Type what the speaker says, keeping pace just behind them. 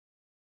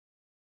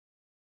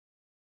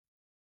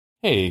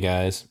Hey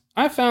guys,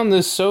 I found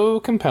this so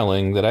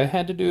compelling that I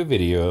had to do a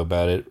video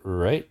about it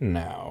right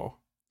now.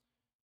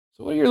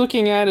 So, what you're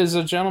looking at is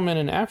a gentleman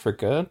in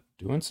Africa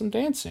doing some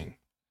dancing.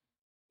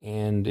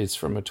 And it's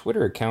from a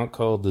Twitter account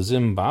called The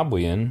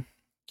Zimbabwean.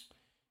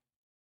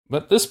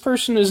 But this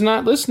person is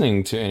not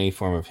listening to any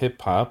form of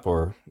hip hop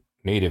or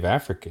native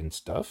African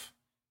stuff.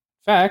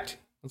 In fact,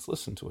 let's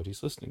listen to what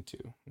he's listening to.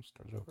 Let's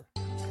start it over.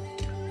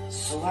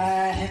 So I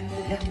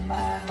handed him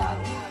my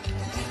bottle,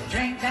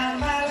 drank down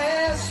my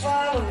last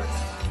swallow.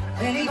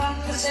 Then he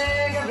bummed a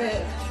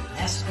cigarette,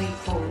 asked me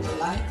for a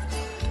light.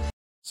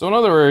 So, in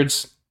other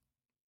words,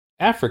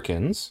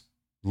 Africans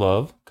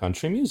love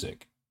country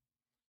music.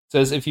 It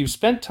says if you've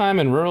spent time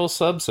in rural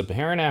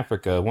sub-Saharan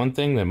Africa, one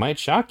thing that might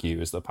shock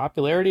you is the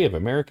popularity of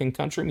American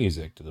country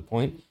music to the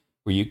point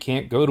where you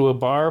can't go to a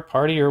bar,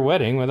 party, or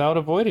wedding without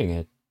avoiding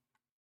it.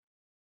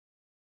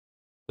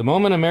 The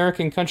moment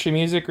American country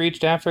music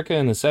reached Africa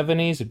in the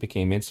 70s, it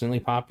became instantly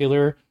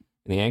popular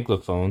in the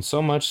Anglophone,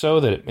 so much so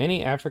that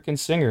many African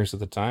singers at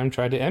the time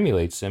tried to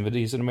emulate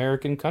 70s and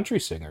American country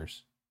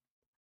singers.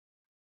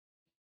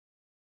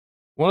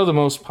 One of the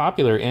most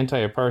popular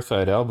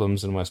anti-apartheid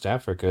albums in West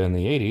Africa in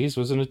the 80s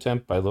was an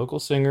attempt by local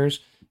singers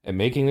at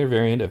making their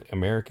variant of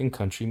American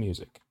country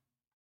music.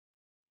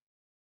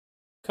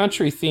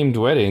 Country-themed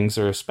weddings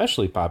are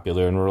especially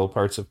popular in rural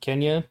parts of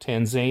Kenya,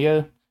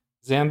 Tanzania,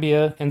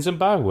 Zambia, and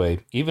Zimbabwe,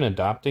 even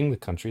adopting the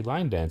country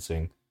line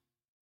dancing.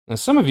 Now,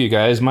 some of you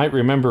guys might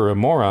remember a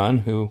moron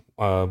who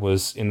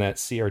was in that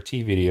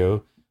CRT video.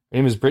 Her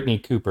name is Brittany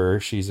Cooper.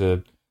 She's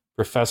a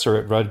professor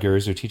at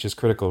Rutgers who teaches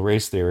critical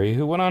race theory,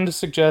 who went on to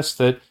suggest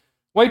that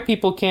white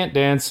people can't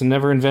dance and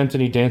never invent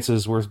any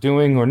dances worth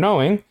doing or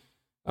knowing,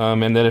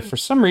 and that if for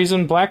some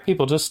reason black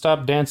people just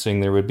stopped dancing,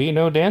 there would be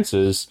no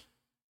dances.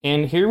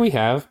 And here we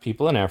have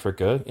people in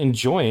Africa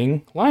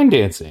enjoying line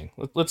dancing.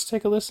 Let's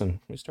take a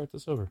listen. Let me start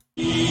this over.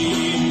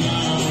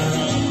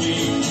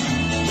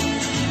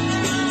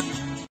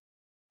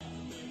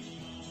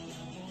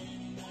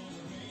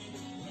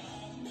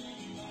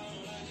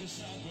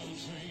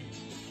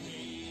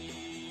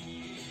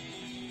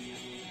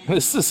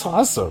 This is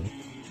awesome.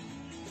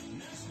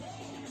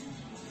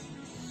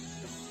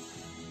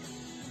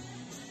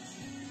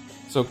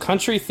 So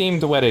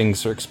country-themed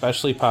weddings are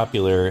especially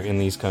popular in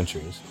these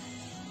countries.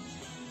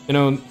 You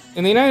know,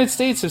 in the United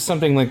States, if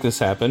something like this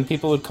happened,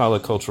 people would call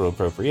it cultural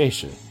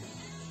appropriation.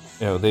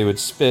 You know, they would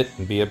spit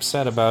and be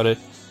upset about it.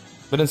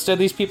 But instead,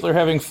 these people are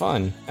having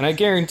fun. And I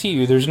guarantee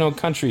you, there's no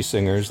country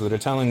singers that are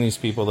telling these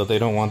people that they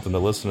don't want them to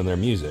listen to their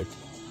music.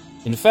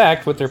 In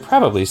fact, what they're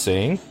probably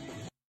saying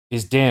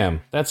is,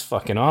 damn, that's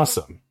fucking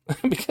awesome.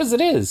 Because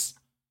it is.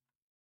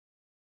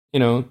 You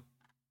know,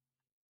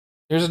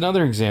 here's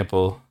another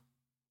example.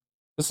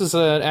 This is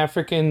an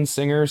African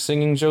singer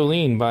singing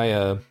Jolene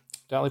by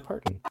Dolly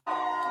Parton.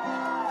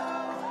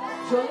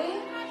 Jolene?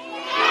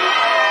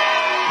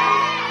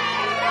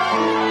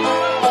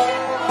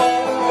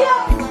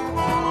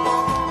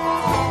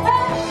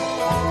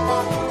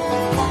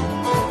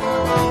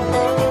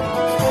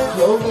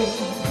 Jolene,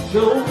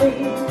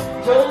 Jolene,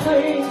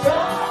 Jolene,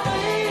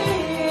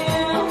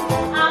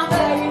 I'm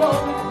begging on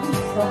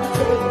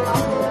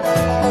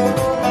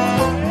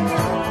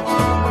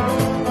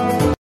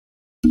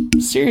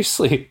you.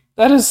 Seriously,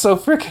 that is so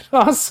freaking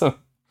awesome.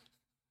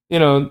 You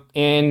know,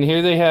 and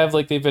here they have,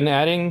 like, they've been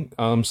adding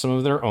some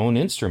of their own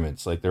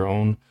instruments, like their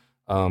own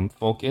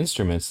folk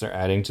instruments. They're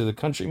adding to the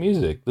country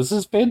music. This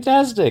is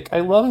fantastic. I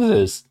love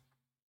this.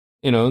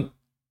 You know,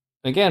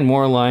 again,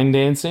 more line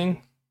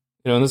dancing.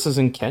 You know, and this is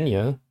in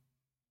Kenya.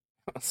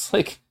 It's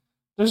like,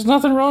 there's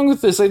nothing wrong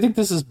with this. I think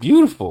this is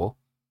beautiful.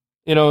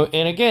 You know,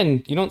 and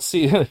again, you don't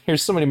see,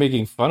 here's somebody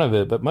making fun of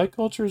it, but my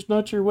culture is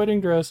not your wedding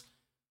dress.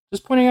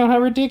 Just pointing out how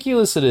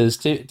ridiculous it is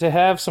to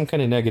have some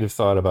kind of negative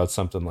thought about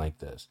something like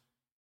this.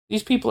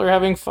 These people are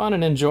having fun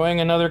and enjoying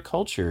another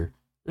culture.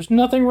 There's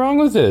nothing wrong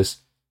with this.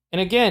 And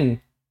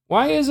again,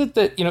 why is it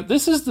that, you know,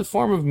 this is the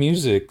form of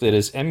music that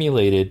is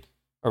emulated,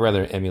 or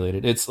rather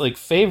emulated, it's like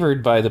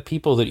favored by the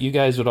people that you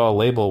guys would all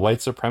label white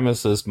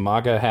supremacist,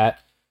 MAGA hat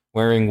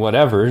wearing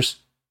whatevers,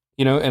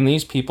 you know, and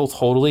these people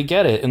totally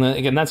get it. And then,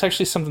 again, that's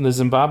actually something the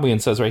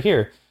Zimbabwean says right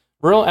here.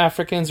 Rural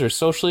Africans are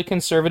socially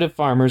conservative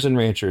farmers and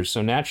ranchers,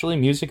 so naturally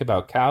music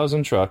about cows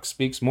and trucks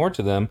speaks more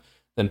to them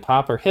than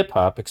pop or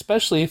hip-hop,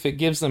 especially if it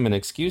gives them an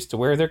excuse to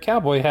wear their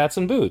cowboy hats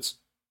and boots.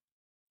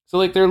 So,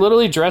 like, they're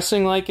literally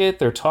dressing like it,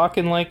 they're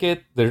talking like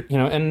it, they're, you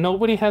know, and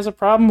nobody has a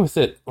problem with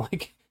it.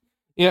 Like,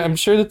 yeah, I'm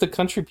sure that the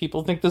country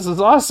people think this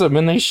is awesome,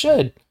 and they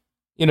should.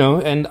 You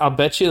know, and I'll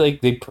bet you,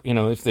 like, they, you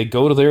know, if they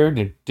go to there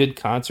and did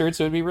concerts,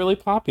 it would be really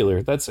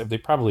popular. They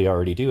probably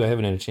already do. I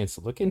haven't had a chance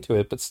to look into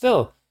it, but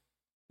still,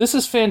 this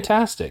is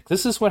fantastic.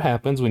 This is what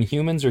happens when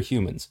humans are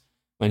humans.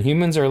 When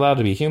humans are allowed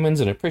to be humans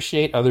and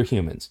appreciate other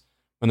humans.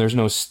 When there's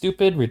no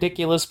stupid,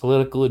 ridiculous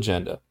political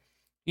agenda.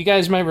 You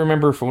guys might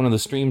remember from one of the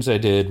streams I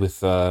did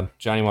with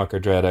Johnny Walker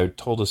Dread, I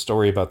told a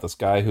story about this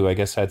guy who I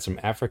guess had some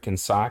African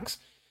socks.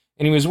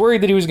 And he was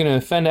worried that he was going to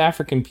offend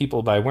African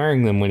people by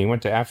wearing them when he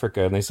went to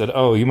Africa. And they said,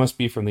 oh, you must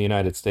be from the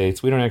United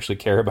States. We don't actually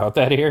care about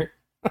that here.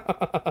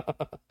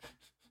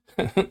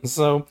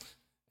 So,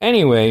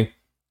 anyway,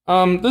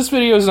 this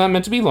video is not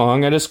meant to be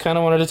long. I just kind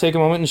of wanted to take a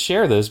moment and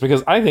share this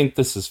because I think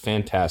this is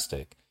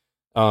fantastic.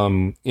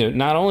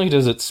 Not only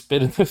does it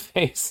spit in the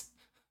face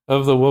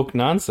of the woke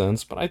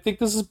nonsense, but I think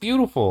this is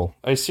beautiful.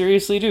 I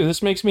seriously do.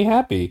 This makes me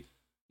happy.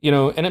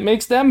 And it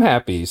makes them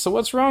happy. So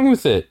what's wrong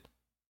with it?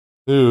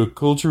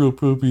 Cultural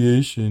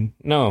appropriation.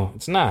 No,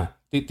 it's not.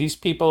 These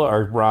people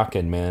are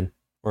rocking, man.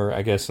 Or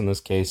I guess in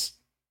this case,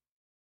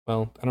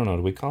 well, I don't know.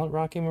 Do we call it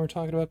rocking when we're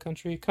talking about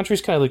country?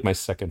 Country's kind of like my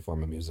second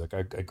form of music.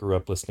 I grew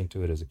up listening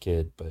to it as a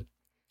kid, but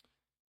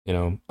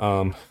listen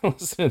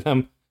to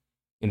them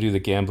and do The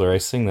Gambler. I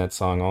sing that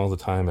song all the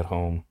time at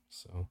home.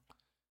 So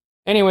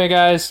anyway,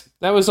 guys,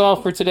 that was all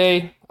for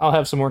today. I'll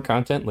have some more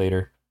content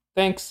later.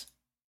 Thanks.